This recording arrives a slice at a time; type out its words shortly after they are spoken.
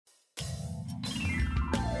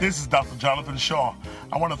This is Dr. Jonathan Shaw.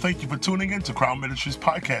 I want to thank you for tuning in to Crown Ministries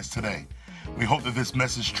podcast today. We hope that this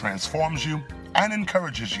message transforms you and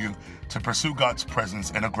encourages you to pursue God's presence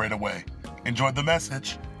in a greater way. Enjoy the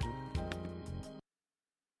message.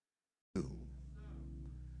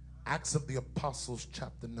 Acts of the Apostles,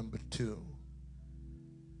 chapter number 2,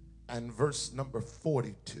 and verse number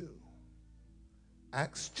 42.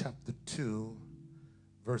 Acts chapter 2,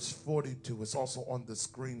 verse 42 is also on the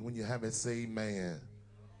screen. When you have it, say amen.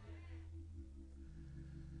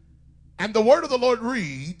 And the word of the Lord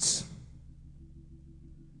reads,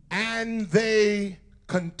 and they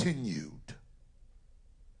continued.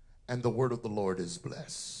 And the word of the Lord is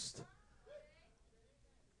blessed.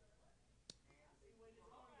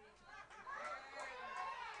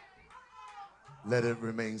 Let it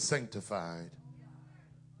remain sanctified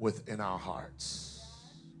within our hearts.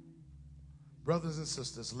 Brothers and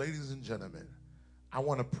sisters, ladies and gentlemen, I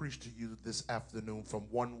want to preach to you this afternoon from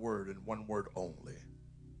one word and one word only.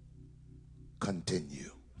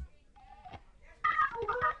 Continue.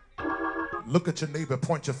 Look at your neighbor,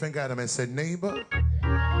 point your finger at him and say, neighbor,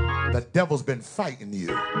 the devil's been fighting you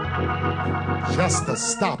just to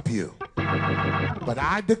stop you. But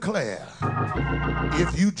I declare,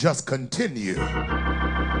 if you just continue,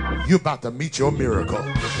 you're about to meet your miracle.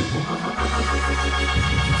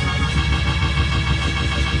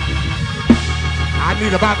 I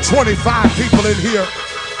need about 25 people in here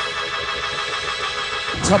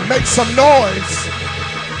to make some noise.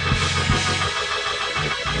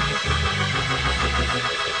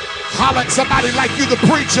 Holler at somebody like you, the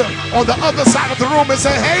preacher, on the other side of the room and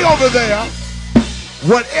say, hey, over there,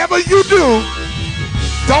 whatever you do,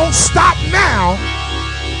 don't stop now.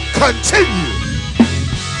 Continue.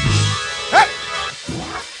 Hey.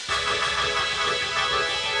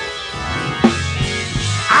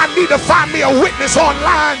 I need to find me a witness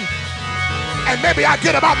online, and maybe I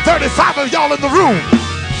get about 35 of y'all in the room.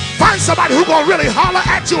 Find somebody who's going to really holler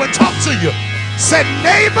at you and talk to you. Say,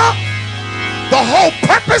 neighbor, the whole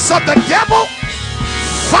purpose of the devil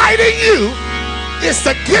fighting you is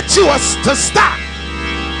to get you to stop.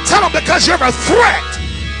 Tell them because you're a threat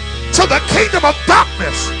to the kingdom of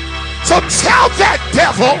darkness. So tell that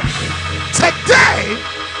devil, today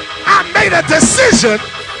I made a decision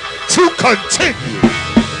to continue.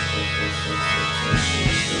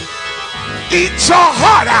 Eat your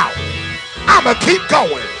heart out. I'ma keep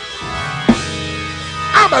going.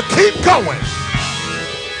 I'ma keep going.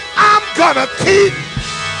 I'm gonna keep.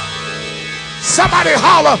 Somebody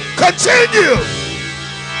holler, continue.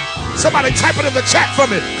 Somebody type it in the chat for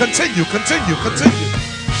me. Continue, continue, continue.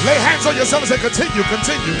 Lay hands on yourself and say, continue,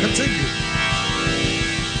 continue, continue.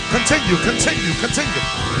 Continue, continue, continue.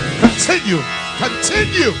 Continue,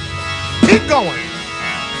 continue. Keep going.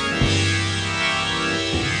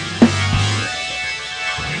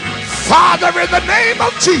 Father, in the name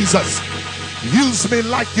of Jesus, use me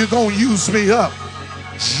like you're going to use me up.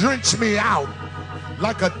 Drench me out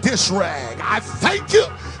like a dish rag. I thank you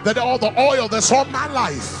that all the oil that's on my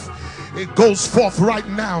life, it goes forth right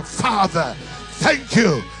now. Father, thank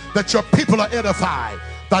you that your people are edified.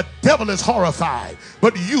 The devil is horrified,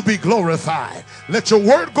 but you be glorified. Let your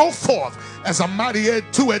word go forth as a mighty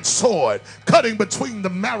two-edged sword, cutting between the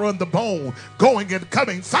marrow and the bone, going and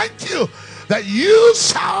coming. Thank you that you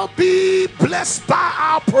shall be blessed by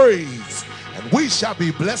our praise, and we shall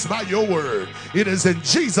be blessed by your word. It is in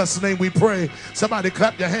Jesus' name we pray. Somebody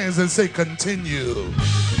clap your hands and say, continue.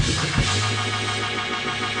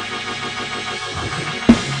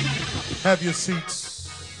 Have your seats.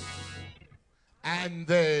 And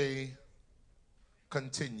they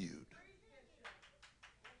continued.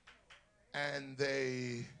 And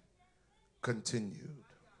they continued.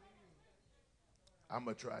 I'm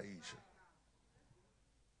going to try Asia.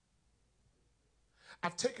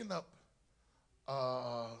 I've taken up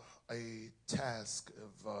a task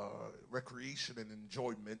of recreation and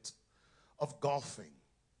enjoyment of golfing.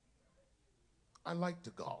 I like to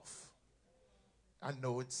golf. I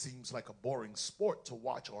know it seems like a boring sport to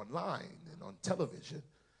watch online and on television,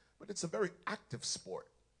 but it's a very active sport.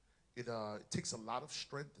 It takes a lot of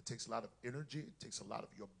strength. It takes a lot of energy. It takes a lot of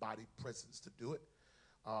your body presence to do it.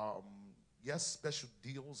 Yes, special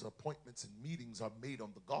deals, appointments, and meetings are made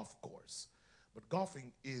on the golf course, but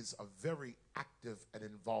golfing is a very active and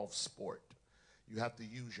involved sport. You have to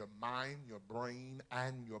use your mind, your brain,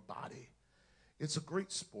 and your body. It's a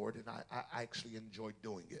great sport, and I actually enjoy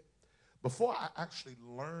doing it. Before I actually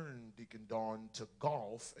learned, Deacon Dawn, to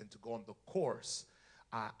golf and to go on the course,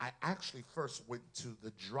 I actually first went to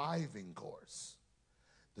the driving course.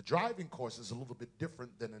 The driving course is a little bit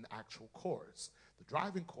different than an actual course. The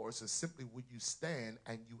driving course is simply where you stand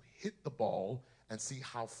and you hit the ball and see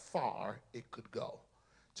how far it could go,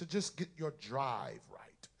 to just get your drive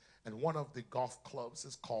right. And one of the golf clubs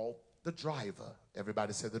is called the driver.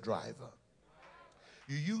 Everybody say the driver.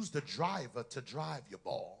 You use the driver to drive your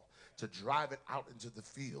ball, to drive it out into the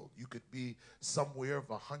field. You could be somewhere of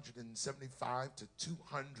 175 to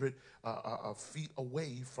 200 feet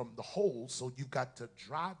away from the hole, so you've got to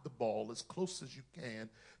drive the ball as close as you can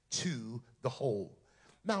to the hole.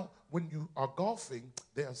 Now, when you are golfing,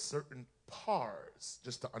 there are certain pars.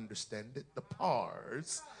 Just to understand it, the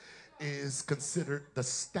pars is considered the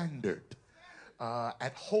standard.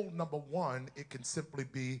 At hole number 1, it can simply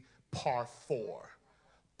be par 4.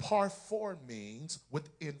 Par 4 means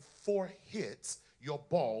within 4 hits, your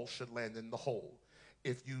ball should land in the hole.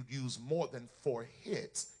 If you use more than 4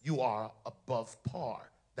 hits, you are above par.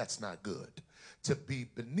 That's not good. To be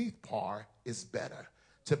beneath par is better.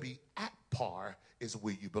 To be at par is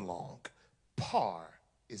where you belong. Par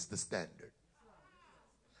is the standard.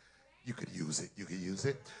 You could use it. You could use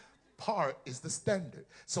it. Par is the standard.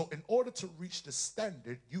 So in order to reach the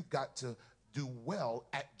standard, you've got to do well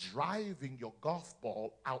at driving your golf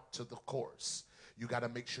ball out to the course. You got to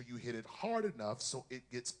make sure you hit it hard enough so it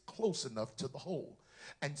gets close enough to the hole.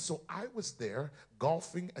 And so I was there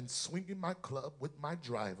golfing and swinging my club with my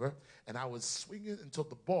driver, and I was swinging until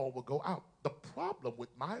the ball would go out. The problem with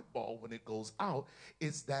my ball when it goes out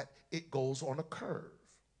is that it goes on a curve.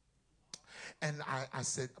 And I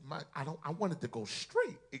said, I wanted to go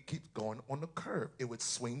straight. It keeps going on the curve. It would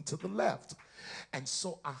swing to the left. And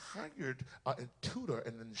so I hired a tutor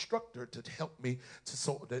and an instructor to help me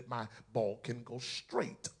so that my ball can go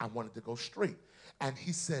straight. I wanted to go straight. And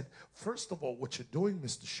he said, first of all, what you're doing,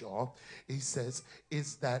 Mr. Shaw, he says,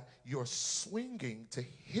 is that you're swinging to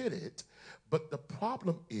hit it, but the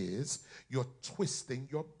problem is you're twisting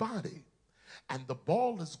your body. And the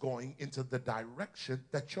ball is going into the direction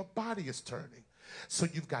that your body is turning. So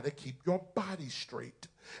you've got to keep your body straight.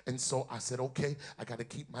 And so I said, okay, I got to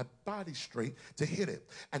keep my body straight to hit it.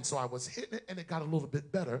 And so I was hitting it, and it got a little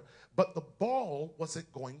bit better. But the ball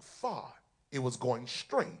wasn't going far. It was going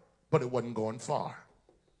straight, but it wasn't going far.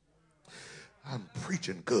 I'm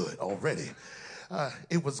preaching good already.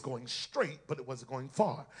 It was going straight, but it wasn't going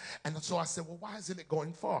far. And so I said, well, why isn't it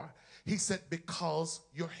going far? He said, because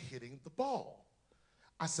you're hitting the ball.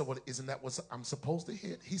 I said, well, isn't that what I'm supposed to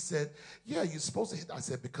hit? He said, yeah, you're supposed to hit. I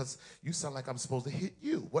said, because you sound like I'm supposed to hit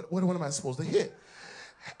you. What am I supposed to hit?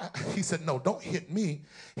 He said, no, don't hit me.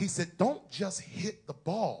 He said, don't just hit the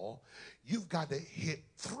ball. You've got to hit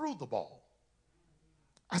through the ball.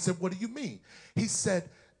 I said, what do you mean? He said,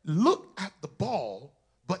 look at the ball,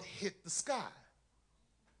 but hit the sky.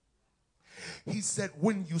 He said,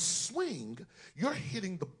 when you swing, you're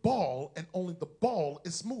hitting the ball and only the ball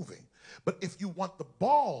is moving. But if you want the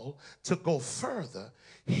ball to go further,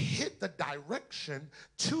 hit the direction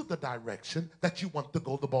to the direction that you want the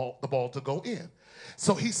ball to go in.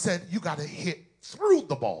 So he said, you got to hit through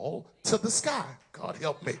the ball to the sky. God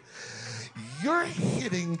help me. You're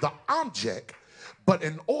hitting the object, but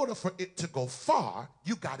in order for it to go far,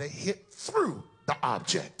 you got to hit through the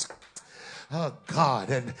object. Oh, God.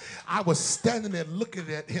 And I was standing there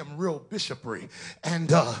looking at him real bishopry.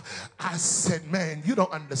 And I said, man, you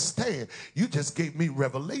don't understand. You just gave me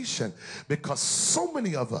revelation, because so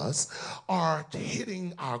many of us are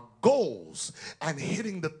hitting our goals and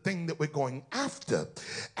hitting the thing that we're going after.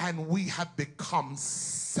 And we have become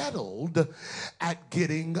settled at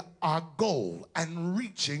getting our goal and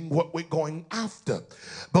reaching what we're going after.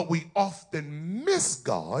 But we often miss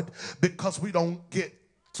God because we don't get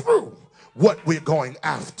through what we're going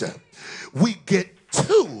after. We get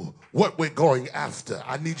to what we're going after.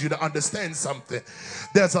 I need you to understand something.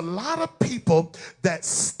 There's a lot of people that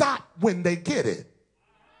stop when they get it,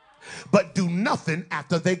 but do nothing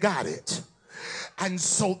after they got it. And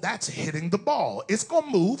so that's hitting the ball. It's going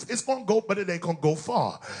to move, it's going to go, but it ain't going to go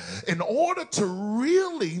far. In order to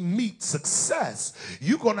really meet success,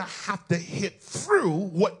 you're going to have to hit through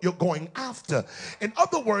what you're going after. In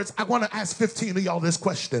other words, I want to ask 15 of y'all this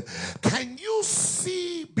question. Can you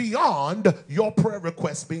see beyond your prayer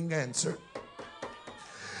request being answered?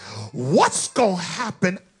 What's going to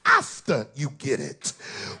happen after you get it?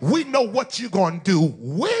 We know what you're going to do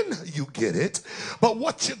when you get it, but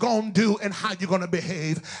what you're going to do and how you're going to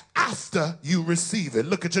behave after you receive it.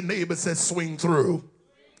 Look at your neighbor and say, swing through.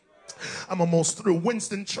 I'm almost through.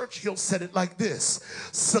 Winston Churchill said it like this: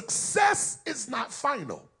 success is not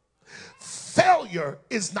final. Failure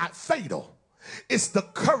is not fatal. It's the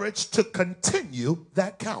courage to continue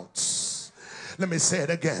that counts. Let me say it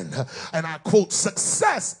again, and I quote,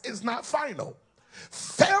 success is not final.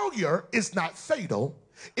 Failure is not fatal.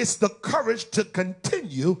 It's the courage to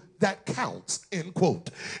continue that counts, end quote.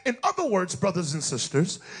 In other words, brothers and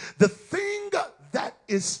sisters, the thing that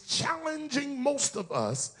is challenging most of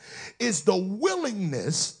us is the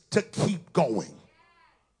willingness to keep going.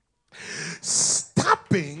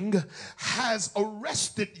 Stopping has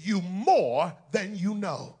arrested you more than you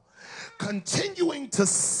know. Continuing to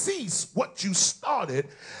cease what you started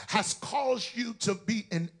has caused you to be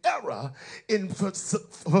in error in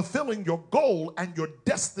fulfilling your goal and your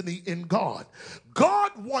destiny in God.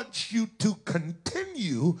 God wants you to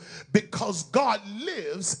continue because God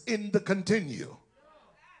lives in the continue.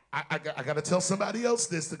 I got to tell somebody else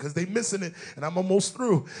this because they're missing it, and I'm almost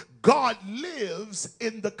through. God lives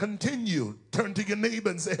in the continue. Turn to your neighbor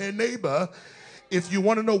and say, hey, neighbor, if you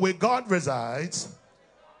want to know where God resides,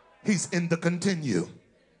 he's in the continue.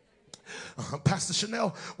 Pastor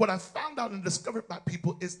Chanel, what I found out and discovered by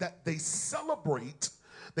people is that they celebrate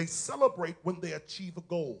when they achieve a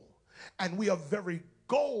goal. And we are a very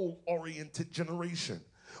goal-oriented generation.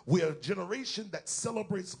 We're a generation that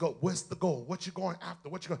celebrates goal. Where's the goal? What you going after?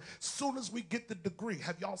 What you going? Soon as we get the degree,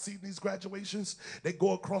 have y'all seen these graduations? They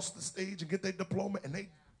go across the stage and get their diploma and they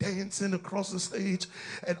dancing across the stage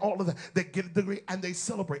and all of that. They get a degree and they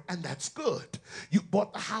celebrate, and that's good. You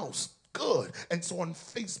bought the house. Good. And so on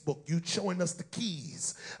Facebook, you showing us the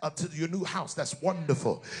keys to your new house. That's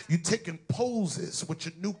wonderful. You taking poses with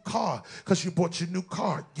your new car because you bought your new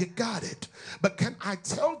car. You got it. But can I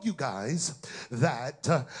tell you guys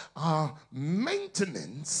that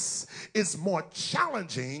maintenance is more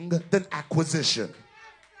challenging than acquisition?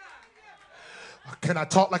 Can I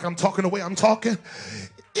talk like I'm talking the way I'm talking?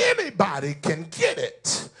 Anybody can get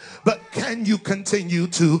it, but can you continue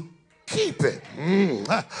to keep it?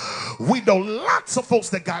 We know lots of folks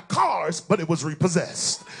that got cars, but it was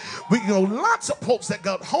repossessed. We know lots of folks that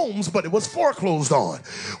got homes, but it was foreclosed on.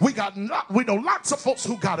 We know lots of folks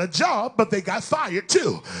who got a job, but they got fired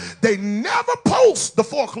too. They never post the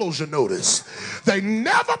foreclosure notice. They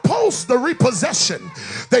never post the repossession.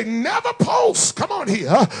 They never post, come on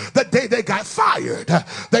here, the day they got fired.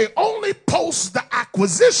 They only post the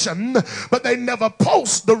acquisition, but they never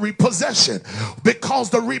post the repossession, because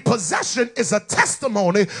the repossession is a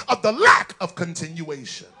testimony of the lack of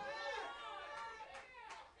continuation.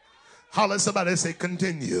 Holler somebody, say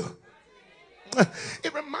continue.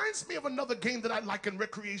 It reminds me of another game that I like in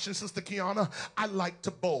recreation, Sister Kiana. I like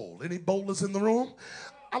to bowl. Any bowlers in the room?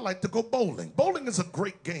 I like to go bowling. Bowling is a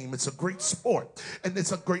great game. It's a great sport. And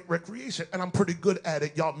it's a great recreation. And I'm pretty good at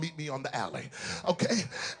it. Y'all meet me on the alley. Okay?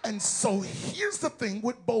 And so here's the thing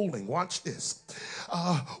with bowling. Watch this.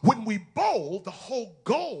 When we bowl, the whole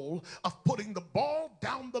goal of putting the ball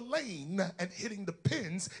down the lane and hitting the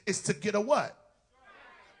pins is to get a what?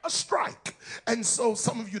 A strike. And so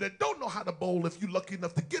some of you that don't know how to bowl, if you're lucky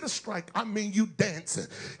enough to get a strike, I mean, you dancing.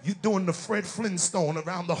 You doing the Fred Flintstone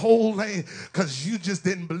around the whole lane because you just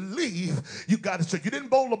didn't believe you got a strike. You didn't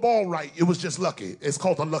bowl the ball right. It was just lucky. It's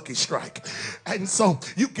called a lucky strike. And so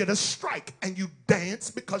you get a strike and you dance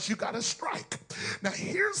because you got a strike. Now,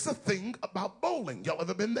 here's the thing about bowling. Y'all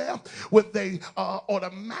ever been there? Where they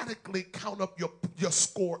automatically count up your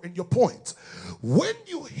score and your points. When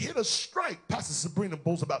you hit a strike, Pastor Sabrina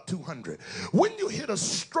bowls about 200. When you hit a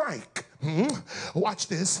strike, watch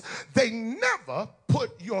this, they never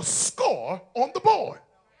put your score on the board.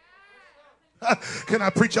 Can I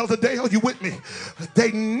preach out today? Are you with me?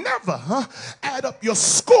 They never add up your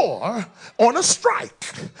score on a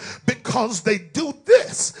strike, because they do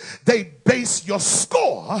this. They base your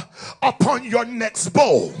score upon your next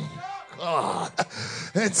bowl.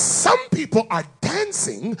 And some people are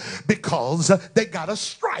dancing because they got a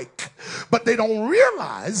strike, but they don't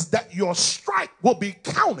realize that your strike will be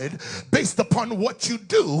counted based upon what you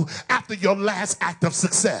do after your last act of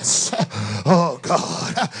success. Oh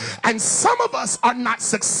God. And some of us are not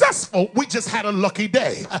successful. We just had a lucky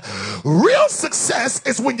day. Real success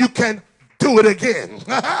is when you can do it again.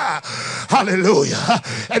 Hallelujah.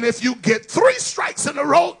 And if you get 3 strikes in a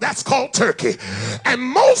row, that's called turkey. And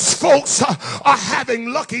most folks are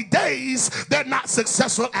having lucky days. They're not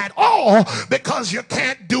successful at all because you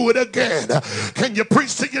can't do it again. Can you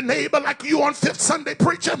preach to your neighbor like you on Fifth Sunday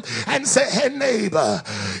preaching and say, hey neighbor,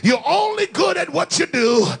 you're only good at what you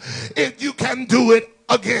do if you can do it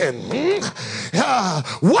again.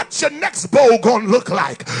 What's your next bowl gonna look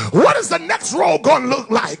like? What is the next roll gonna look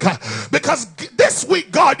like? Because this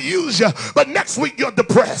week God used you, but next week you're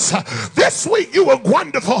depressed. This week you were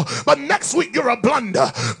wonderful, but next week you're a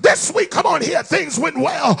blunder. This week, come on here, things went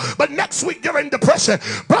well, but next week you're in depression.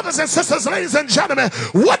 Brothers and sisters, ladies and gentlemen,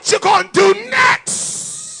 what you gonna do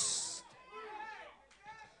next?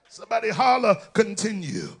 Somebody holler,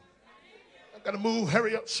 continue. Gotta move,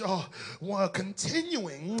 hurry up, Shaw. Well,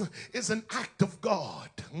 continuing is an act of God.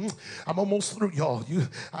 I'm almost through, y'all.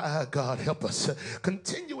 God help us.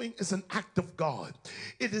 Continuing is an act of God.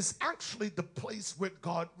 It is actually the place where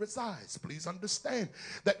God resides. Please understand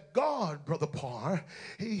that God, Brother Parr,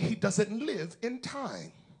 he doesn't live in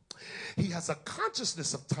time. He has a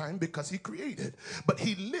consciousness of time because he created, but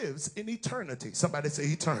he lives in eternity. Somebody say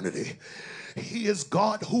eternity. He is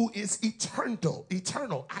God who is eternal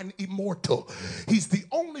and immortal. He's the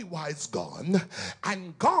only wise God,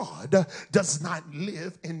 and God does not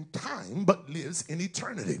live in time but lives in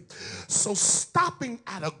eternity. So stopping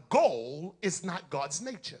at a goal is not God's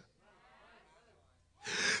nature.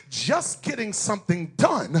 Just getting something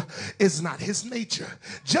done is not his nature.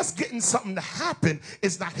 Just getting something to happen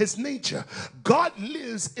is not his nature. God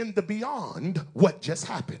lives in the beyond what just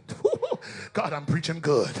happened. God, I'm preaching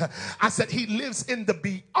good. I said he lives in the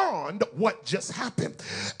beyond what just happened.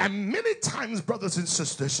 And many times, brothers and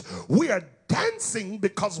sisters, we are dancing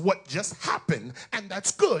because what just happened, and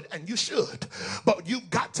that's good, and you should. But you've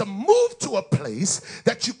got to move to a place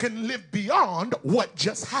that you can live beyond what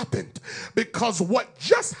just happened, because what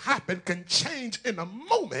just happened can change in a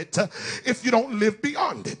moment if you don't live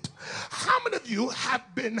beyond it. How many of you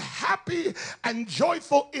have been happy and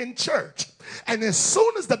joyful in church, and as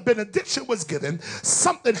soon as the benediction was given,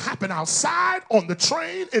 something happened outside, on the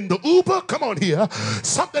train, in the Uber, come on here,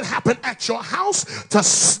 something happened at your house to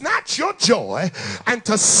snatch your joy and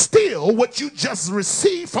to steal what you just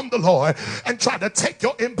received from the Lord and try to take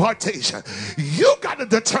your impartation? You got to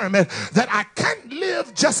determine that I can't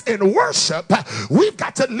live just in worship. We've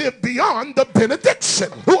got to live beyond the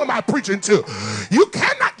benediction. Who am I preaching to? You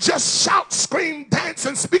cannot just shout, scream, dance,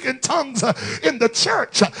 and speak in tongues in the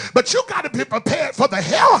church, but you got to be prepared for the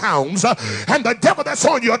hellhounds and the devil that's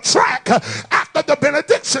on your track after the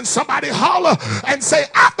benediction. Somebody holler and say,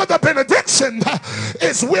 after the benediction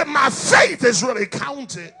is where my faith is really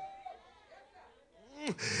counted.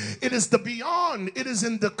 It is the beyond. It is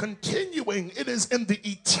in the continuing. It is in the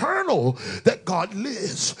eternal that God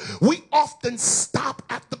lives. We often stop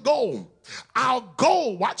at the goal. Our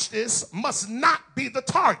goal, watch this, must not be the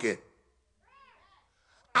target.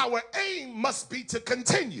 Our aim must be to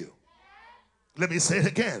continue. Let me say it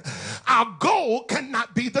again. Our goal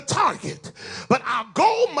cannot be the target, but our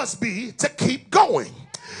goal must be to keep going.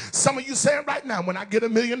 Some of you saying right now, when I get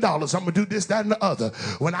 $1 million, I'm going to do this, that, and the other.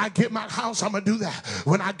 When I get my house, I'm going to do that.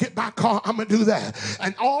 When I get my car, I'm going to do that.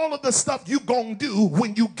 And all of the stuff you going to do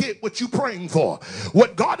when you get what you praying for.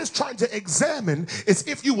 What God is trying to examine is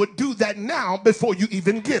if you would do that now before you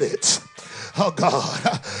even get it. Oh,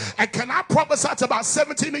 God. And can I prophesy to about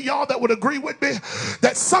 17 of y'all that would agree with me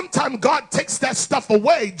that sometimes God takes that stuff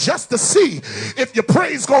away just to see if your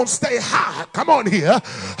praise going to stay high. Come on here.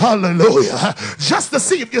 Hallelujah. Just to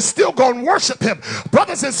see if you're still going to worship him.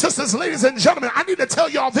 Brothers and sisters, ladies and gentlemen, I need to tell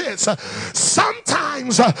y'all this.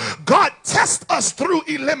 Sometimes God tests us through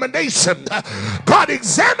elimination. God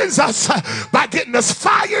examines us by getting us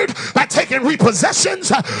fired, by taking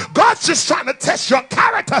repossessions. God's just trying to test your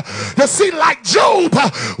character to see, like Job,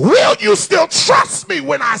 will you still trust me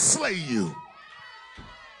when I slay you?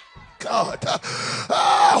 God,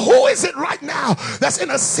 who is it right now that's in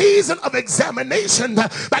a season of examination,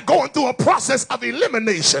 by going through a process of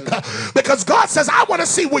elimination? Because God says, I want to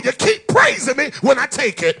see will you keep praising me when I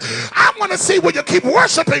take it. I want to see will you keep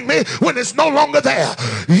worshiping me when it's no longer there.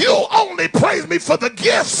 You only praise me for the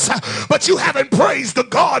gifts, but you haven't praised the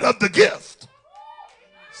God of the gift.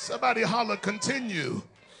 Somebody holler, continue.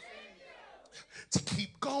 To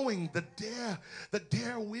keep going, the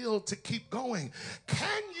dare will to keep going.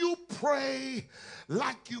 Can you pray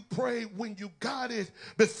like you prayed when you got it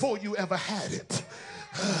before you ever had it?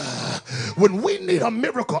 When we need a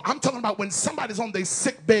miracle, I'm talking about when somebody's on their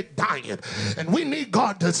sick bed dying and we need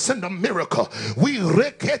God to send a miracle. We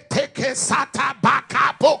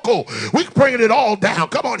bringing it all down.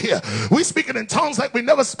 Come on here. We speaking in tongues like we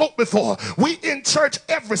never spoke before. We in church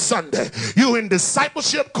every Sunday. You in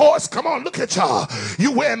discipleship course. Come on, look at y'all.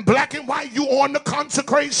 You wearing black and white. You on the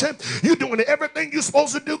consecration. You doing everything you're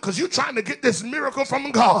supposed to do because you're trying to get this miracle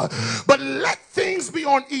from God. But let things be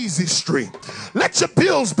on easy street. Let your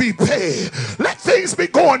bills be paid. Let things be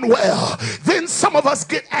going well. Then some of us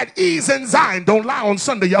get at ease in Zion. Don't lie on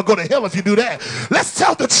Sunday. Y'all go to hell if you do that. Let's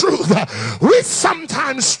tell the truth. We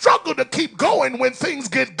sometimes struggle to keep going when things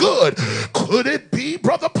get good. Could it be,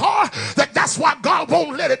 Brother Parr, that's why God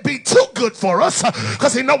won't let it be too good for us?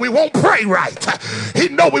 Because he know we won't pray right. He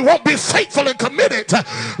know we won't be faithful and committed.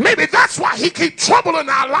 Maybe that's why he keep trouble in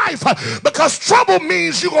our life, because trouble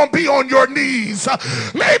means you're going to be on your knees.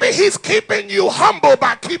 Maybe he's keeping you humble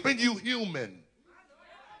by keeping you human.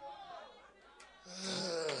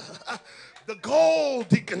 The goal,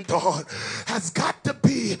 Deacon Dawn, has got to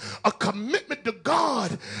be a commitment to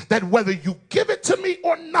God that whether you give it to me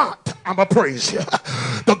or not, I'm going to praise you.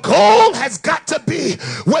 The goal has got to be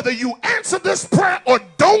whether you answer this prayer or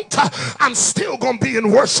don't, I'm still going to be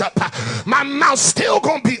in worship. My mouth still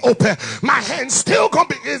going to be open. My hands still going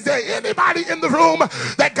to be. Is there anybody in the room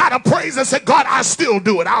that got a praise and said, God, I still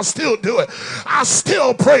do it. I'll still do it. I'll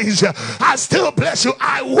still praise you. I still bless you.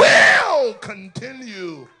 I will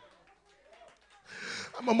continue.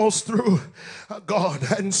 I'm almost through, God.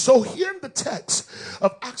 And so here in the text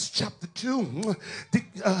of Acts chapter 2,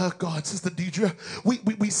 God, Sister Deidre,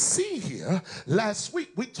 we see here, last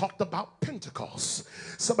week we talked about Pentecost.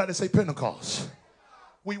 Somebody say Pentecost.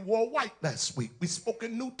 We wore white last week. We spoke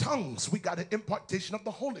in new tongues. We got an impartation of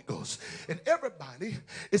the Holy Ghost. And everybody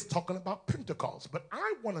is talking about Pentecost. But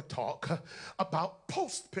I want to talk about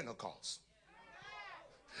post-Pentecost.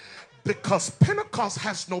 Because Pentecost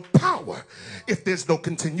has no power if there's no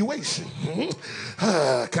continuation.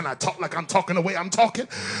 Can I talk like I'm talking the way I'm talking?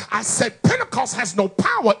 I said Pentecost has no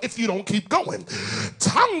power if you don't keep going.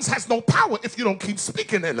 Tongues has no power if you don't keep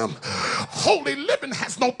speaking in them. Holy living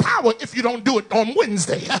has no power if you don't do it on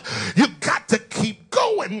Wednesday. You got to keep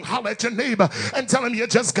going. Holler at your neighbor and tell him you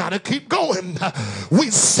just got to keep going. We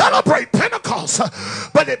celebrate Pentecost,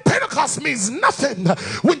 but Pentecost means nothing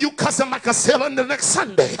when you cussing like a sailor the next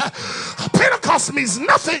Sunday. Pentecost means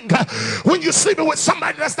nothing when you're sleeping with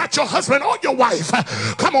somebody that's not your husband or your wife.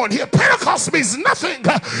 Come on here. Pentecost means nothing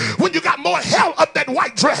when you got more hell up that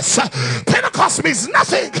white dress. Pentecost means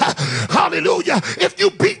nothing. Hallelujah. If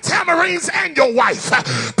you beat tamarines and your wife.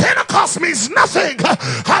 Pentecost means nothing.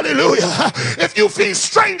 Hallelujah. If you feed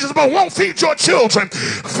strangers but won't feed your children.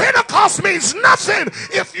 Pentecost means nothing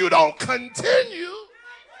if you don't continue.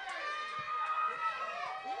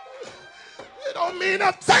 It don't mean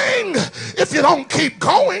a thing if you don't keep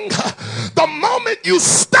going. The moment you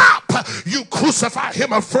stop, you crucify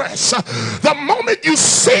him afresh. The moment you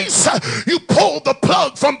cease, you pull the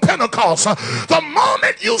plug from Pentecost. The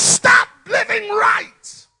moment you stop living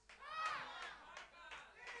right,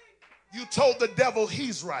 you told the devil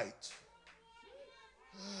he's right.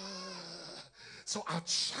 So our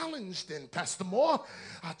challenge then, Pastor Moore,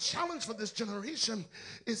 our challenge for this generation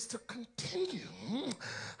is to continue.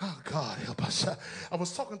 Oh, God, help us. I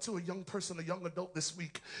was talking to a young person, a young adult this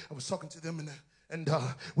week. I was talking to them and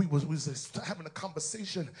we was having a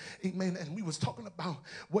conversation, amen, and we was talking about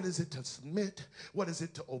what is it to submit, what is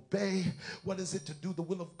it to obey, what is it to do the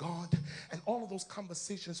will of God, and all of those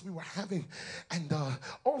conversations we were having, and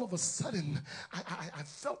all of a sudden, I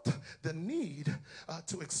felt the need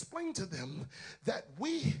to explain to them that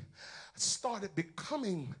we started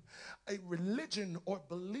becoming a religion or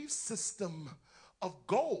belief system of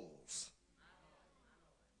goals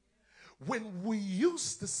when we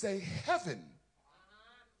used to say heaven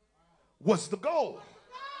was the goal.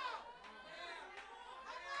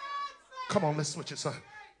 Come on, let's switch it, son.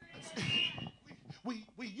 We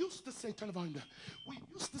used to say, turn the volume down. We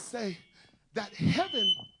used to say that heaven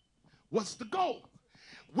was the goal.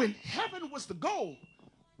 When heaven was the goal,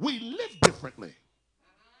 we lived differently.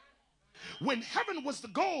 When heaven was the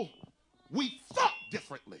goal, we thought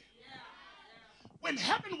differently. When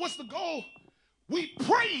heaven was the goal, we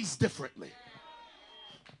praised differently.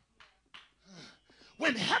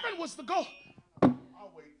 When heaven was the goal,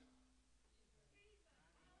 I'll wait.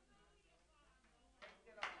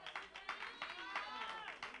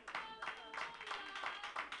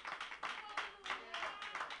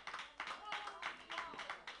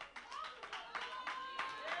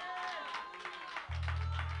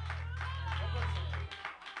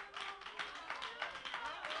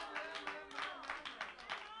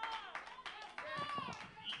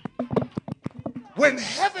 When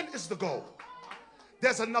heaven is the goal,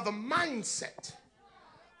 there's another mindset.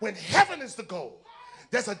 When heaven is the goal,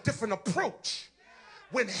 there's a different approach.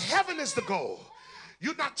 When heaven is the goal,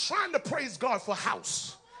 you're not trying to praise God for a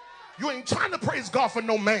house. You ain't trying to praise God for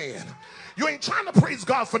no man. You ain't trying to praise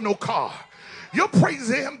God for no car. You're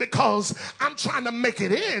praising him because I'm trying to make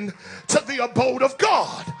it in to the abode of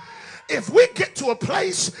God. If we get to a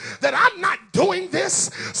place that I'm not doing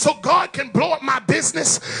this so God can blow up my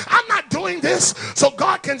business, I'm not doing this so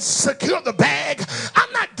God can secure the bag,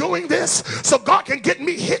 I'm not doing this so God can get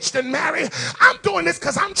me hitched and married, I'm doing this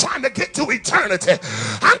because I'm trying to get to eternity.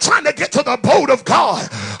 I'm trying to get to the abode of God.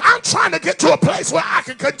 I'm trying to get to a place where I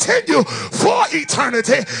can continue for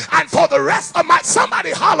eternity and for the rest of my,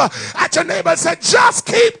 somebody holler at your neighbor and say, just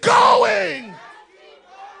keep going.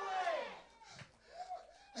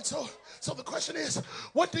 And so the question is,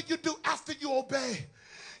 what do you do after you obey?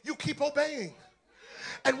 You keep obeying.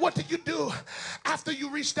 And what do you do after you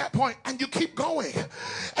reach that point and you keep going?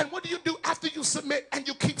 And what do you do after you submit and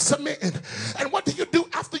you keep submitting? And what do you do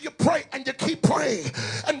after you pray and you keep praying?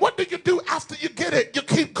 And what do you do after you get it? You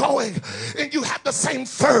keep going, and you have the same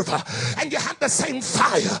fervor, and you have the same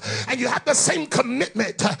fire, and you have the same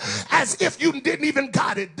commitment as if you didn't even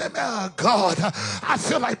got it. God, I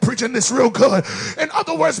feel like preaching this real good. In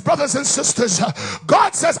other words, brothers and sisters,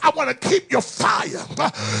 God says, I want to keep your fire,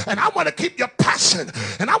 and I want to keep your passion,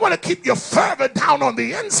 and I want to keep your fervor down on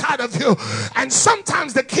the inside of you. And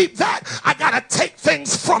sometimes to keep that, I got to take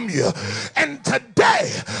things from you. And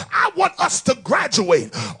today, I want us to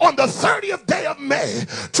graduate on the 30th day of May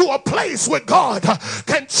to a place where God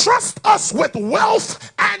can trust us with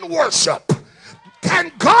wealth and worship.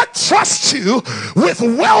 Can God trust you with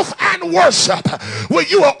wealth and worship where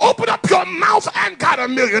you will open up your mouth and got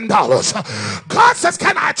 $1 million? God says,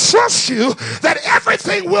 can I trust you that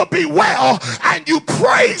everything will be well and you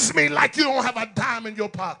praise me like you don't have a dime in your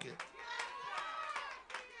pocket?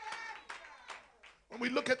 When we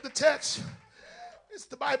look at the text,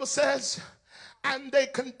 the Bible says, and they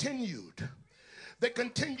continued. They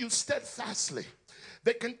continued steadfastly.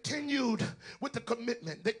 They continued with the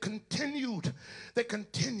commitment. They continued.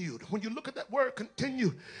 When you look at that word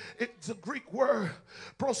continued, it's a Greek word,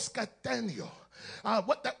 proskatenio.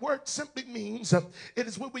 What that word simply means, it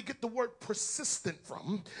is where we get the word persistent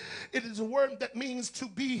from. It is a word that means to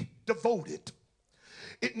be devoted.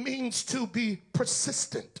 It means to be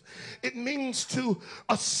persistent. It means to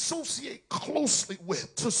associate closely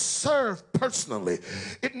with, to serve personally.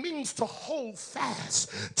 It means to hold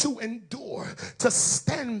fast, to endure, to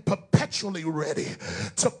stand perpetually ready,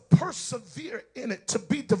 to persevere in it, to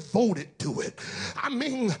be devoted to it. I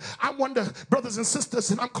mean, I wonder, brothers and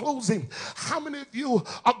sisters, and I'm closing, how many of you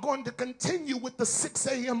are going to continue with the 6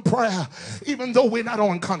 a.m. prayer even though we're not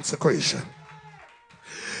on consecration?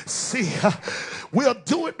 See, we'll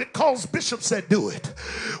do it because Bishop said do it.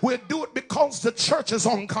 We'll do it because the church is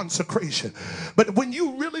on consecration. But when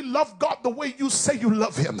you really love God the way you say you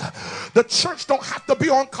love him, the church don't have to be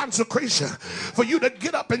on consecration for you to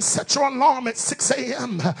get up and set your alarm at 6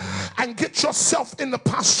 a.m. and get yourself in the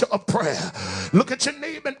posture of prayer. Look at your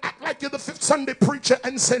neighbor and act like you're the Fifth Sunday preacher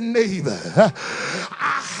and say, neighbor,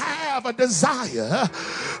 I have a desire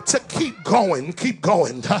to keep going.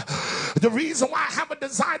 The reason why I have a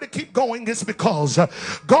desire to keep going is because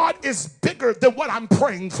God is bigger than what I'm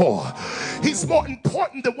praying for. He's more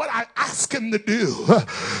important than what I ask him to do.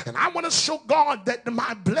 And I want to show God that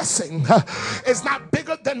my blessing is not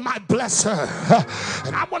bigger than my blesser.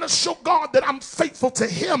 And I want to show God that I'm faithful to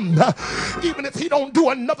him even if he don't do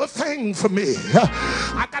another thing for me.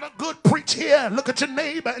 I got a good preach here. Look at your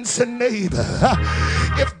neighbor and say, neighbor,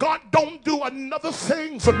 if God don't do another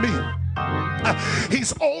thing for me,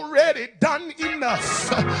 he's already done enough.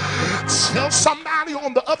 Tell somebody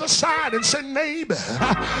on the other side and say, neighbor,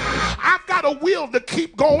 I've got a will to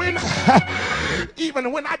keep going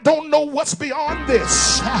even when I don't know what's beyond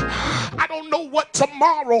this. I don't know what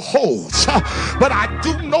tomorrow holds, but I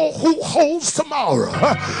do know who holds tomorrow.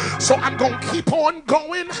 So I'm going to keep on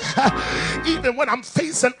going even when I'm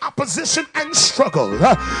facing opposition and struggle.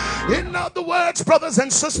 In other words, brothers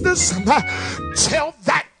and sisters, tell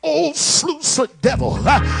that old sluicer devil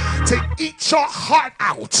to eat your heart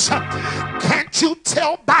out. Can't you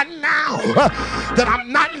tell by now that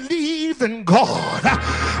I'm not leaving God,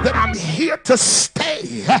 that I'm here to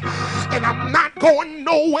stay and I'm not going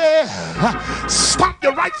nowhere? Stomp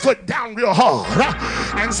your right foot down real hard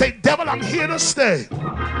and say, devil, I'm here to stay.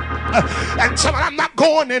 And tell him I'm not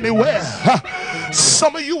going anywhere.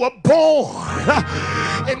 Some of you are born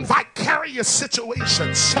in vicarious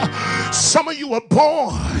situations. Some of you are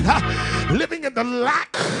born living in the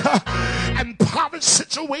lack and poverty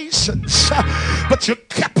situations, but you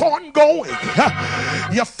kept on going.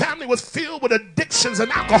 Your family was filled with addictions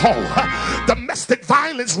and alcohol. Domestic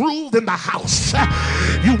violence ruled in the house.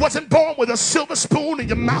 You wasn't born with a silver spoon in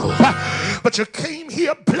your mouth, but you came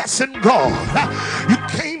here blessing God. You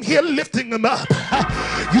came here lifting him up.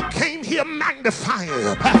 You came here magnifying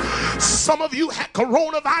him. Some of you had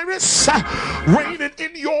coronavirus reigning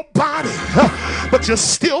in your body, but you're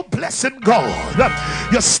still blessing God.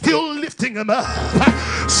 You're still lifting him up.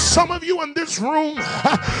 Some of you in this room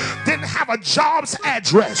didn't have a job's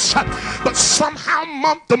address, but somehow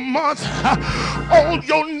month to month all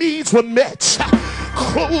your needs were met.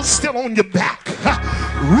 Clothes still on your back,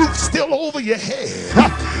 roof still over your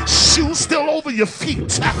head, shoes still over your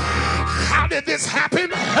feet. How did this happen?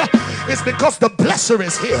 It's because the blesser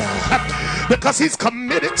is here. Because he's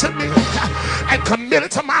committed to me and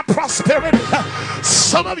committed to my prosperity.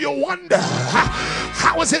 Some of you wonder,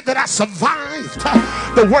 how is it that I survived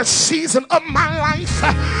the worst season of my life?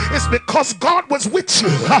 It's because God was with you.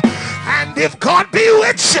 And if God be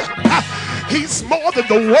with you, he's more than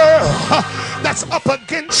the world that's up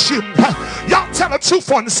against you. Y'all tell the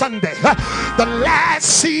truth on Sunday. The last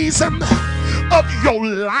season of your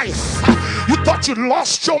life, you thought you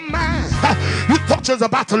lost your mind. You thought you was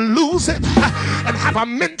about to lose it and have a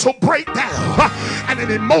mental breakdown and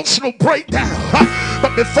an emotional breakdown.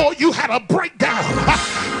 But before you had a breakdown,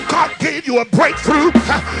 God gave you a breakthrough.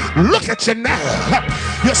 Look at you now.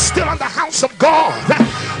 You're still in the house of God.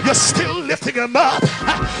 You're still lifting him up.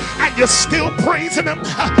 And you're still praising him.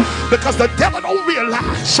 Because the devil don't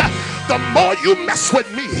realize the more you mess with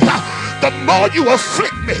me, the more you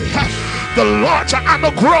afflict me, the larger I'm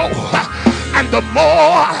going to grow. And the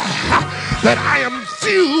more that I am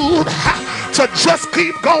fueled to just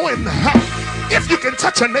keep going. If you can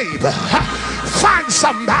touch a neighbor, find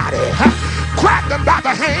somebody, grab them by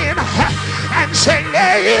the hand and say,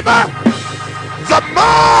 neighbor, the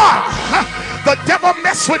more the devil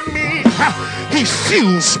mess with me, he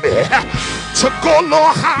fuels me to go a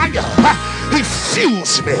little higher. He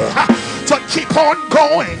fuels me to keep on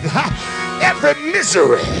going. Every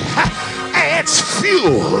misery adds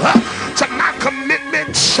fuel to my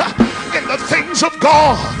commitments in the things of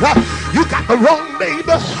God. You got the wrong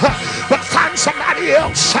neighbor, but find somebody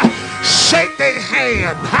else. Shake their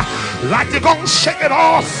hand like you're gonna shake it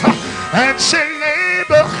off and say,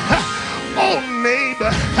 neighbor, oh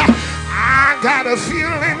neighbor, I got a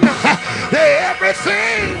feeling that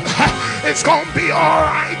everything is gonna be all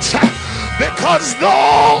right, because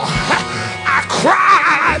though I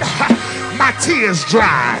cried, my tears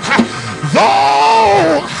dried.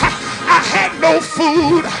 Though I had no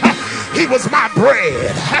food, he was my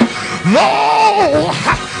bread. Though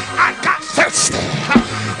I got thirsty,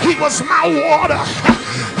 he was my water.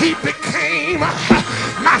 He became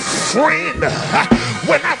my friend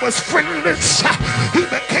when I was friendless. He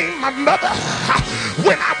became my mother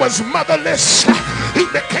when I was motherless. He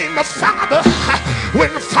became a father when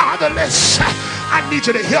fatherless. I need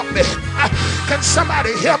you to help me. Can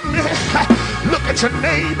somebody help me? Look at your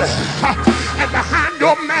neighbor and behind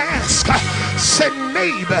your mask say,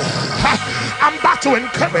 neighbor, I'm about to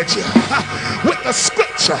encourage you with the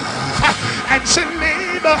scripture. And say,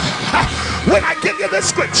 neighbor, when I give you the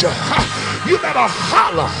scripture, you better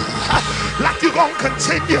holler like you're going to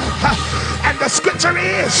continue. And the scripture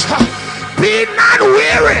is, be not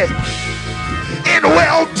weary in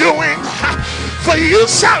well-doing, for you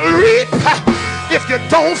shall reap if you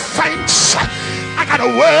don't faint. I got a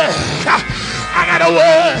word. I got a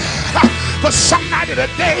word for somebody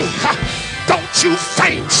today. Don't you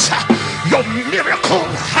faint. Your miracle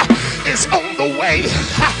is on the way.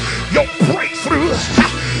 Your breakthrough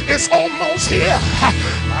is almost here.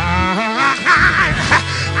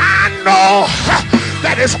 I know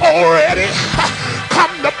that it's already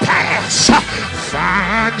come to pass.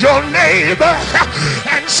 Find your neighbor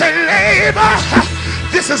and say, neighbor,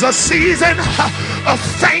 this is a season of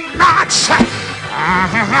faint not.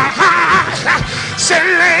 Say,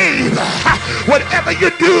 neighbor, whatever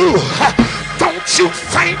you do, don't you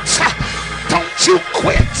faint. Don't you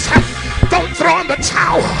quit. Don't throw in the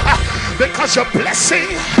towel, because your blessing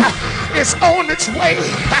is on its way.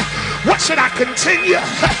 What should I continue?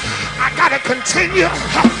 I gotta continue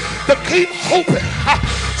to keep hoping.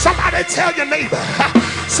 Somebody tell your neighbor,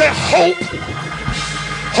 say, hope.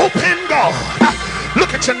 Hope in God.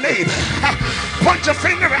 Look at your neighbor. Point your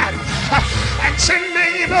finger at him and say,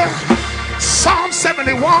 neighbor, Psalm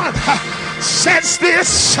 71 says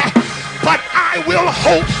this, but I will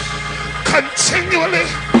hope continually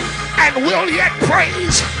and will yet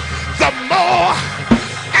praise the more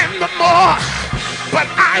and the more. But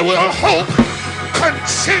I will hope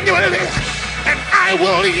continually and I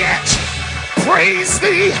will yet praise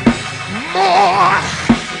thee more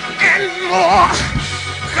and more.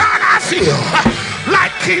 God, I feel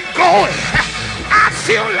like keep going. I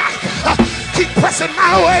feel like keep pressing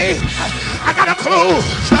my way. I gotta close.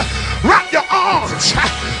 Wrap your arms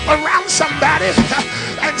around somebody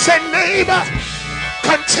and say, neighbor,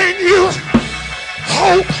 continue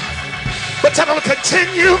hope, but tell them to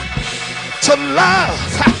continue to love,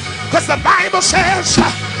 because the Bible says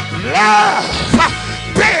love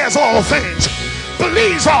bears all things,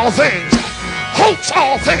 believes all things, hopes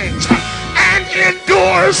all things, and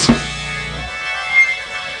endures.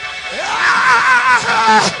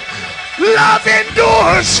 Love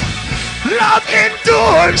endures. Love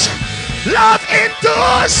endures. Love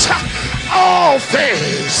endures all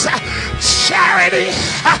things. Charity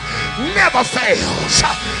never fails.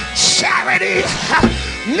 Charity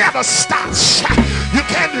never stops. You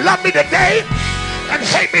can't love me today and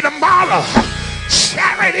hate me tomorrow.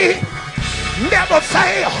 Charity never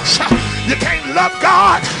fails. You can't love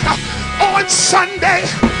God on Sunday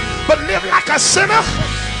but live like a sinner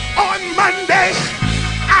on Monday.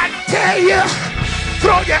 I dare you,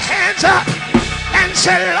 throw your hands up and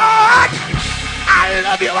say, Lord, I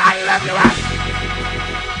love you, I love you.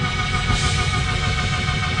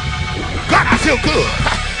 God, I feel good.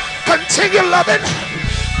 Continue loving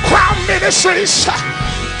Crown Ministries.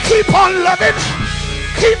 Keep on loving,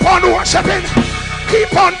 keep on worshiping,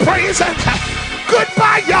 keep on praising.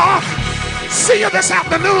 Goodbye, y'all. See you this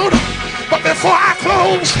afternoon. But before I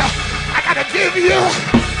close, I gotta give you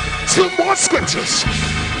 2 more scriptures.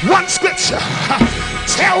 One scripture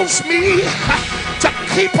tells me to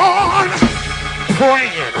keep on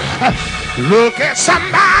praying. Look at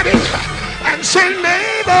somebody and say,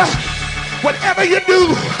 neighbor, whatever you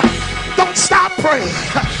do, don't stop praying.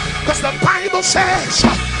 Because the Bible says,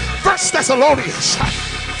 1 Thessalonians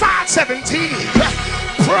 5:17,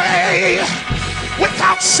 pray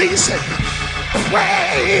without ceasing.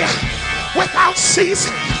 Pray without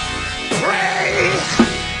ceasing. Pray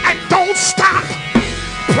and don't stop.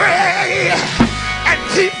 Pray and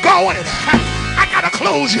keep going. I gotta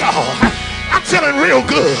close, y'all. I'm feeling real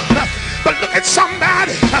good. But look at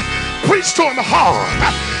somebody, preach to him hard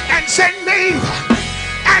and say, neighbor,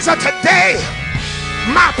 as of today,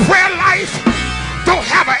 my prayer life don't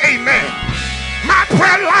have an amen. My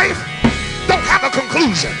prayer life don't have a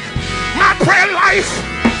conclusion. My prayer life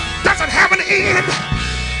doesn't have an end.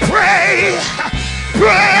 Pray,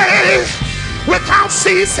 pray without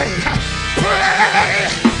ceasing. Pray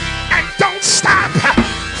and don't stop.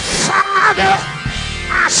 Father,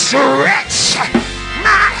 I stretch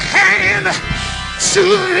my hand to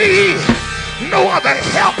thee. No other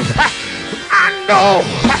help I know.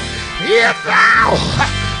 If thou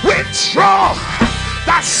withdraw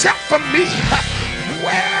thyself from me,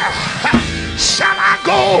 where shall I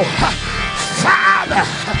go? Father,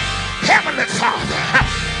 Heavenly Father,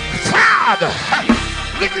 Father,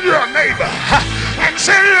 look at your neighbor and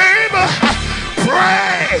say, neighbor,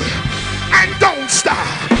 pray and don't stop.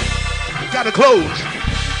 Gotta close.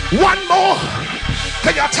 One more.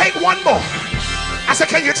 Can y'all take one more? I said,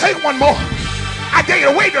 can you take one more? I dare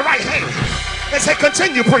you to wave your right hand and say,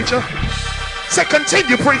 continue, preacher. Say,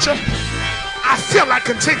 continue, preacher. I feel like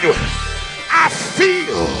continuing. I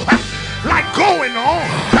feel like going on.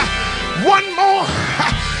 One more.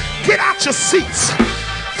 Get out your seats.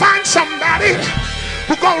 Find somebody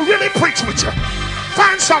who's gonna really preach with you.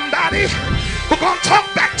 Find somebody who's gonna talk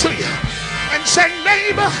back to you and say,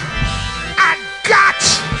 neighbor, I got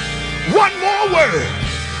one more word.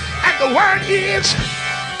 And the word is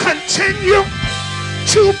continue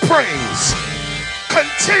to praise.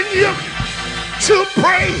 Continue to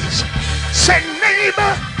praise. Say,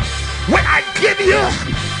 neighbor, when I give you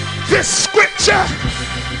this scripture,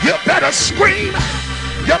 you better scream,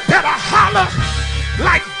 you better holler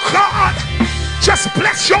like God just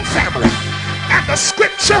bless your family. And the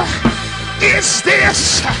scripture is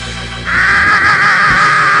this: I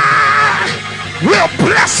will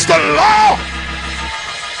bless the Lord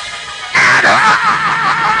at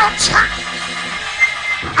all times.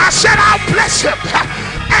 I said I'll bless him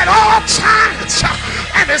at all times,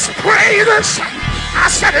 and his praises, I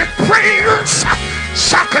said his praises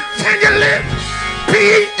shall continually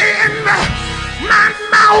be in my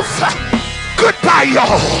mouth. Goodbye,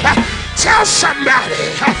 y'all. Tell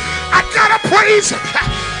somebody I gotta praise him.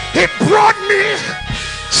 He brought me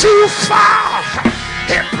too far.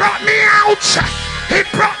 He brought me out. He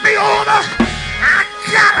brought me over. I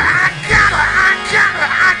gotta.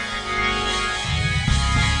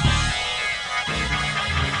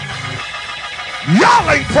 Y'all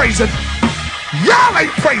ain't praising. Y'all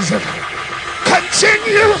ain't praising.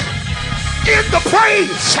 Continue in the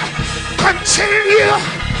praise. Continue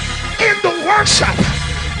in the worship.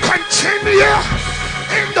 Continue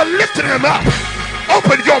in the lifting him up.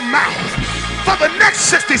 Open your mouth for the next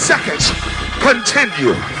 60 seconds.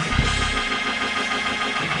 Continue.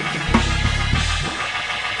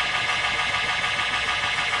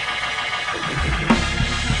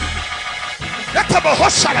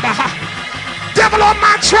 Devil on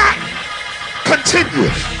my track. Continue.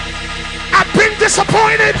 I've been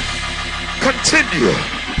disappointed. Continue.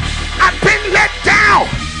 I've been let down.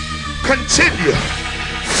 Continue.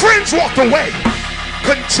 Friends walked away.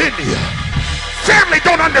 Continue. Family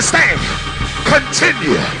don't understand.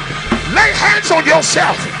 Continue. Lay hands on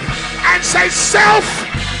yourself and say, self,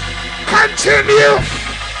 Continue.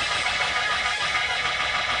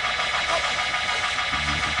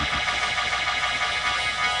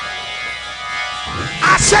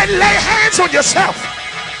 I said lay hands on yourself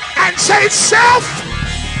and say, self,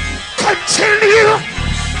 continue.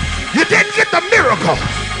 You didn't get the miracle,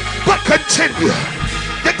 but continue.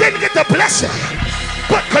 You didn't get the blessing,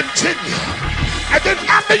 but continue. And then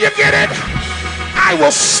after you get it, I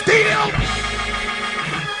will still.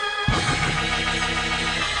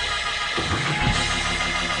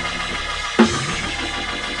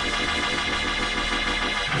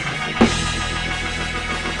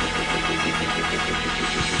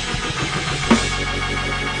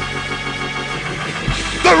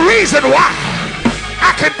 The reason why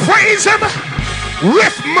I can praise him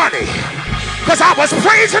with money, because I was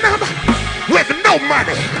praising him with no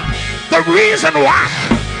money. The reason why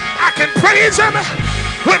I can praise him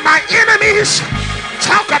when my enemies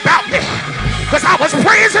talk about me, because I was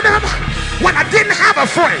praising him when I didn't have a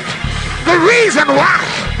friend. The reason why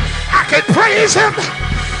I can praise him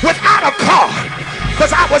without a car,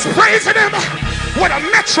 because I was praising him with a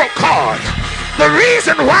Metro card. The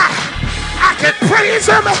reason why I can praise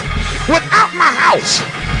him without my house,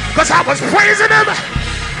 because I was praising him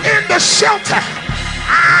in the shelter.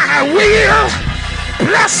 I will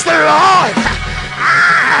bless the Lord.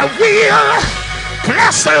 I will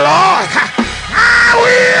bless the Lord. I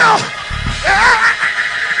will.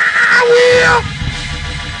 I will.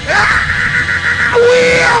 I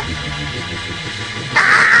will.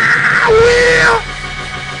 I will.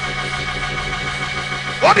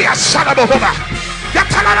 What be a son of a woman?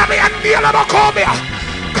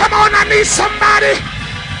 Come on, I need somebody.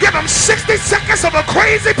 Give them 60 seconds of a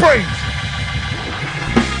crazy praise.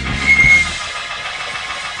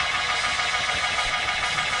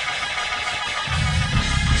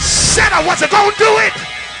 Said I wasn't gonna do it,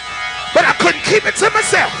 but I couldn't keep it to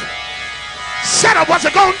myself. Said I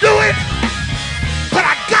wasn't gonna do it, but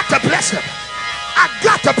I got to bless him. I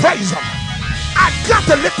got to praise him. I got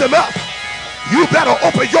to lift him up. You better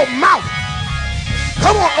open your mouth.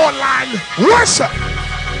 Come on, online worship.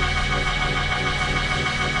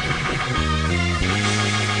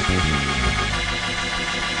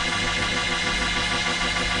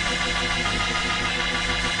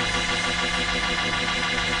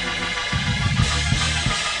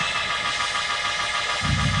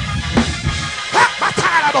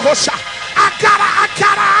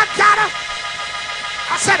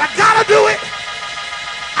 I said I gotta do it.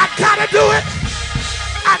 I gotta do it.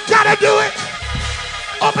 I gotta do it.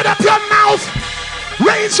 Open up your mouth,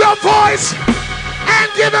 raise your voice,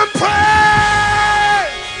 and give him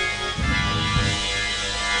praise.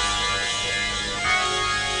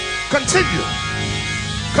 Continue.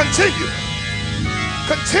 Continue.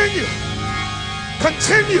 Continue.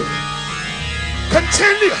 Continue.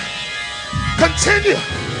 Continue. Continue.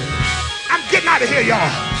 I'm getting out of here,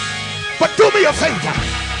 y'all. But do me a favor.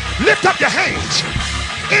 Lift up your hands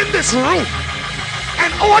in this room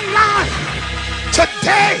and online.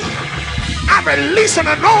 Today, I release an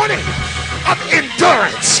anointing of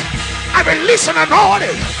endurance. I release an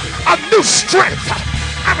anointing of new strength.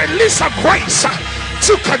 I release a grace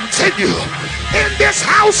to continue in this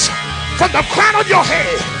house from the crown of your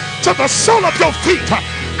head to the sole of your feet.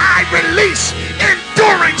 I release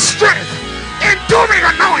enduring strength, enduring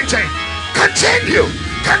anointing. Continue,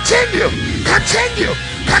 continue, continue.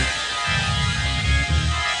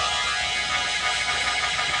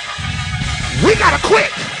 We gotta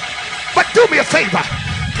quit, but do me a favor.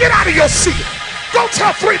 Get out of your seat. Go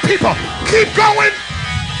tell 3 people. Keep going.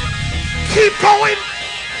 Keep going.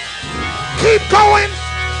 Keep going.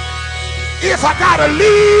 If I gotta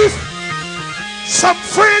leave some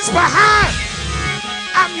friends behind,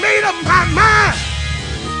 I made up my mind.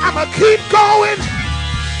 I'ma keep going.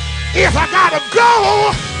 If I gotta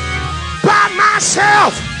go by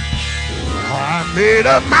myself, I made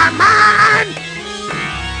up my mind.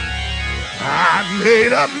 I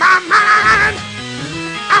made up my mind.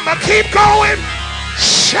 I'ma keep going.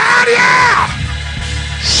 Shout yeah!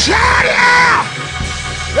 Shout yeah!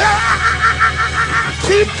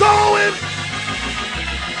 Keep going.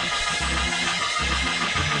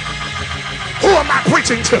 Who am I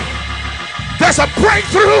preaching to? There's a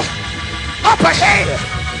breakthrough up ahead.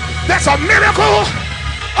 There's a miracle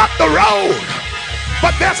up the road.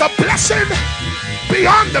 But there's a blessing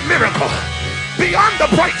beyond the miracle, beyond the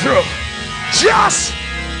breakthrough. Just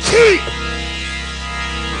keep.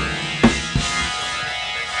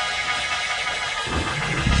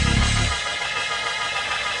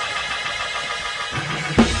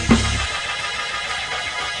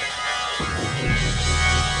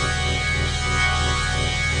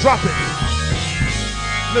 Drop it.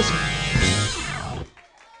 Listen.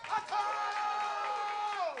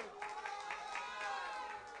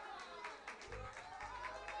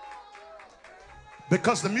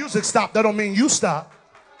 Because the music stopped, that don't mean you stop.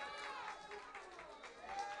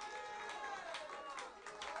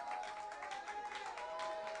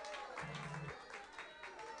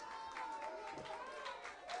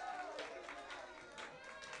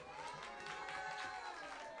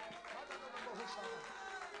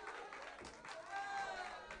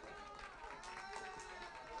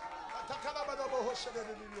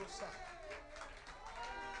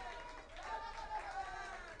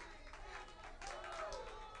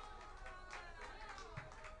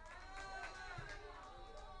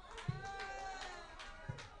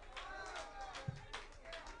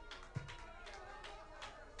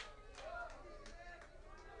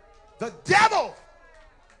 The devil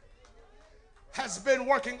has been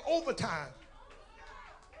working overtime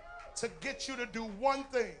to get you to do one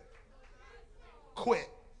thing: quit.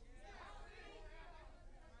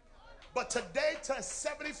 But today, to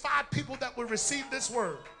 75 people that will receive this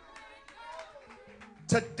word,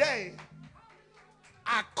 today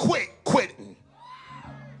I quit quitting.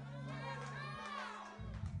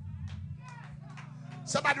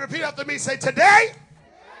 Somebody repeat after me. Say, today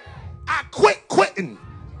I quit quitting.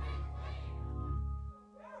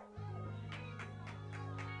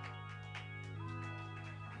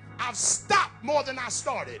 I've stopped more than I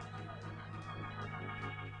started.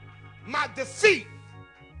 My defeat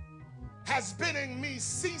has been in me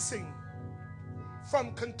ceasing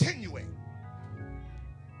from continuing.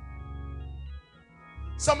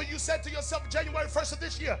 Some of you said to yourself, January 1st of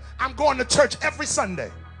this year, I'm going to church every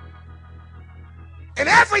Sunday. And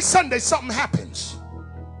every Sunday something happens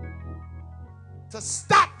to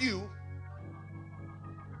stop you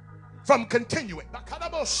from continuing.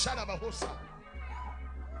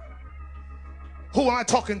 Who am I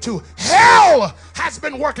talking to? Hell has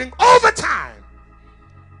been working overtime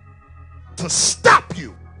to stop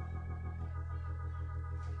you.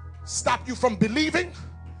 Stop you from believing.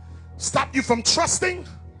 Stop you from trusting.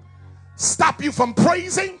 Stop you from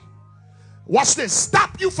praising. Watch this.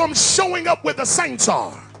 Stop you from showing up where the saints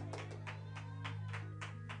are.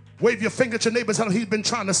 Wave your finger at your neighbor. Tell him he's been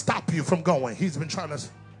trying to stop you from going. He's been trying to.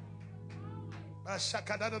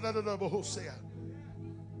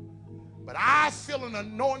 But I feel an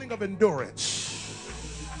anointing of endurance.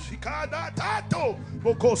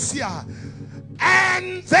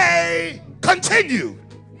 And they continue.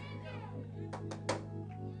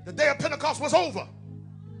 The day of Pentecost was over.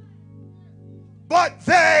 But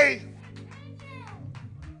they,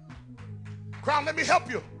 Crown, let me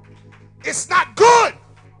help you. It's not good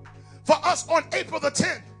for us on April the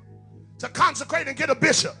 10th to consecrate and get a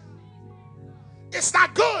bishop. It's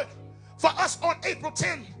not good for us on April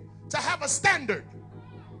 10th to have a standard.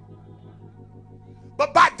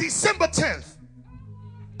 But by December 10th,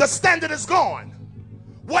 the standard is gone.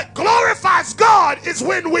 What glorifies God is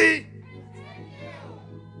when we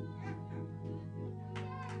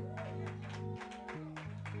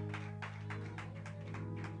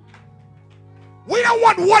don't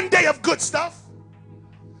want one day of good stuff,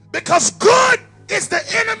 because good is the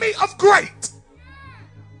enemy of great.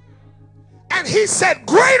 And he said,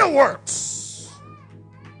 greater works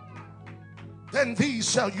than these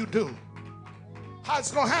shall you do. How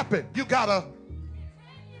it's gonna happen? You gotta.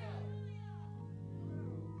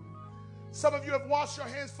 Some of you have washed your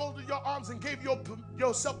hands, folded your arms, and gave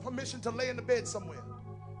yourself permission to lay in the bed somewhere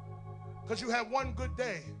because you had one good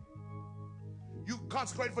day. You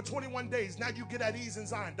consecrated for 21 days. Now you get at ease in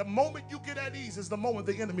Zion. The moment you get at ease is the moment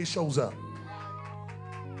the enemy shows up.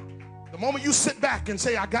 The moment you sit back and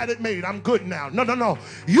say, I got it made, I'm good now. No, no, no.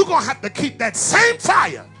 You're going to have to keep that same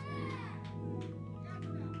fire.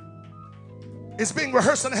 It's being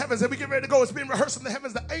rehearsed in the heavens. As we get ready to go, it's being rehearsed in the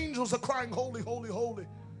heavens. The angels are crying, holy, holy, holy.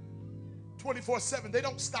 24/7. They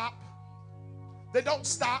don't stop. They don't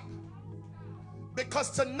stop.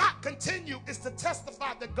 Because to not continue is to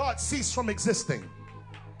testify that God ceased from existing.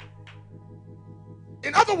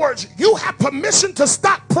 In other words, you have permission to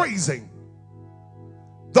stop praising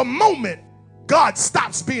the moment God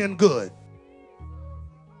stops being good.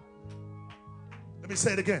 Let me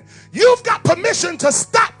say it again. You've got permission to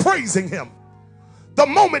stop praising him the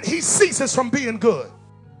moment he ceases from being good.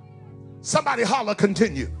 Somebody holler,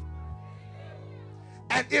 continue.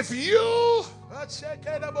 And if you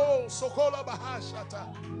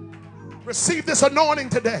receive this anointing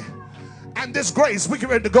today and this grace, we get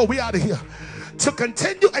ready to go. We out of here. To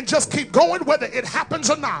continue and just keep going whether it happens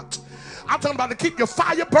or not. I'm talking about to keep your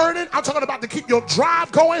fire burning. I'm talking about to keep your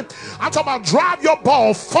drive going. I'm talking about drive your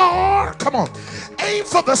ball far. Come on. Aim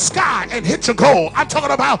for the sky and hit your goal. I'm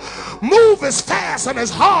talking about move as fast and as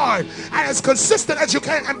hard and as consistent as you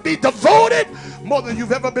can and be devoted more than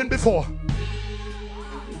you've ever been before.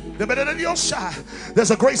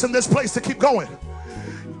 There's a grace in this place to keep going.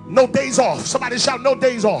 No days off. Somebody shout, no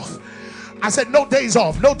days off. I said no days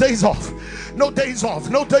off, no days off, no days off,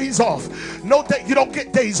 no days off. No day. You don't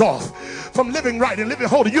get days off from living right and living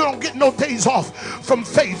holy. You don't get no days off from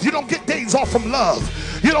faith. You don't get days off from love.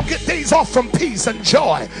 You don't get days off from peace and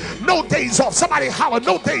joy. No days off. Somebody holler,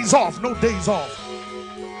 no days off, no days off.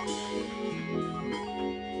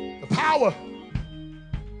 The power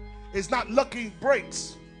is not lucky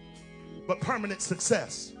breaks, but permanent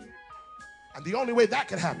success. And the only way that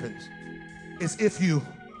can happen is if you,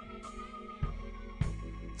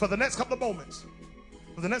 for the next couple of moments,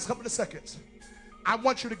 for the next couple of seconds, I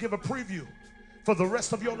want you to give a preview for the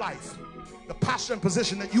rest of your life, the posture and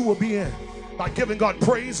position that you will be in by giving God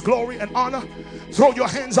praise, glory, and honor. Throw your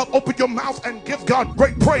hands up, open your mouth, and give God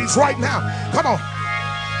great praise right now. Come on.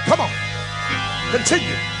 Come on.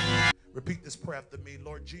 Continue. Repeat this prayer after me.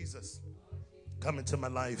 Lord Jesus, come into my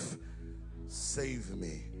life. Save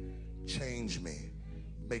me. Change me.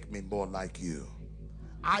 Make me more like you.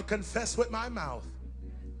 I confess with my mouth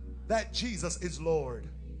that Jesus is Lord.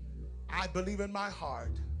 I believe in my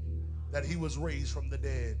heart that he was raised from the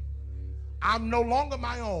dead. I'm no longer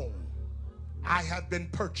my own. I have been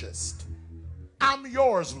purchased. I'm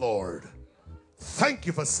yours, Lord. Thank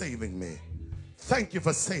you for saving me. Thank you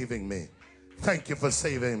for saving me. Thank you for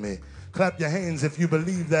saving me. Clap your hands if you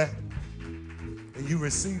believe that and you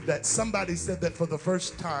received that. Somebody said that for the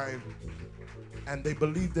first time and they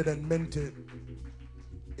believed it and meant it.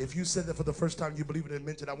 If you said that for the first time, you believe it and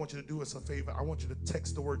meant it, I want you to do us a favor. I want you to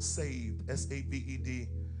text the word SAVED, S-A-V-E-D,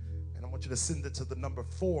 and I want you to send it to the number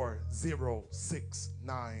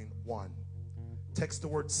 40691. Text the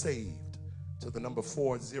word SAVED to the number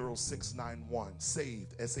 40691.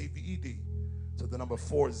 SAVED, S-A-V-E-D, to the number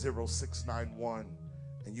 40691,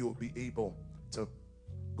 and you will be able to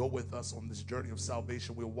go with us on this journey of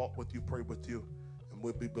salvation. We'll walk with you, pray with you, and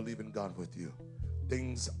we'll be believing God with you.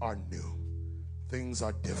 Things are new. Things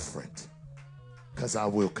are different, because I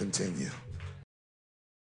will continue.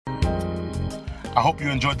 I hope you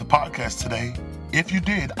enjoyed the podcast today. If you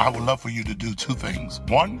did, I would love for you to do two things.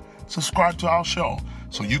 One, subscribe to our show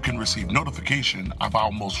so you can receive notification of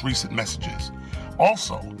our most recent messages.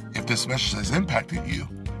 Also, if this message has impacted you,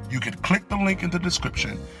 you can click the link in the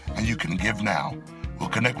description and you can give now. We'll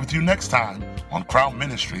connect with you next time on Crown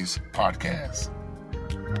Ministries Podcast.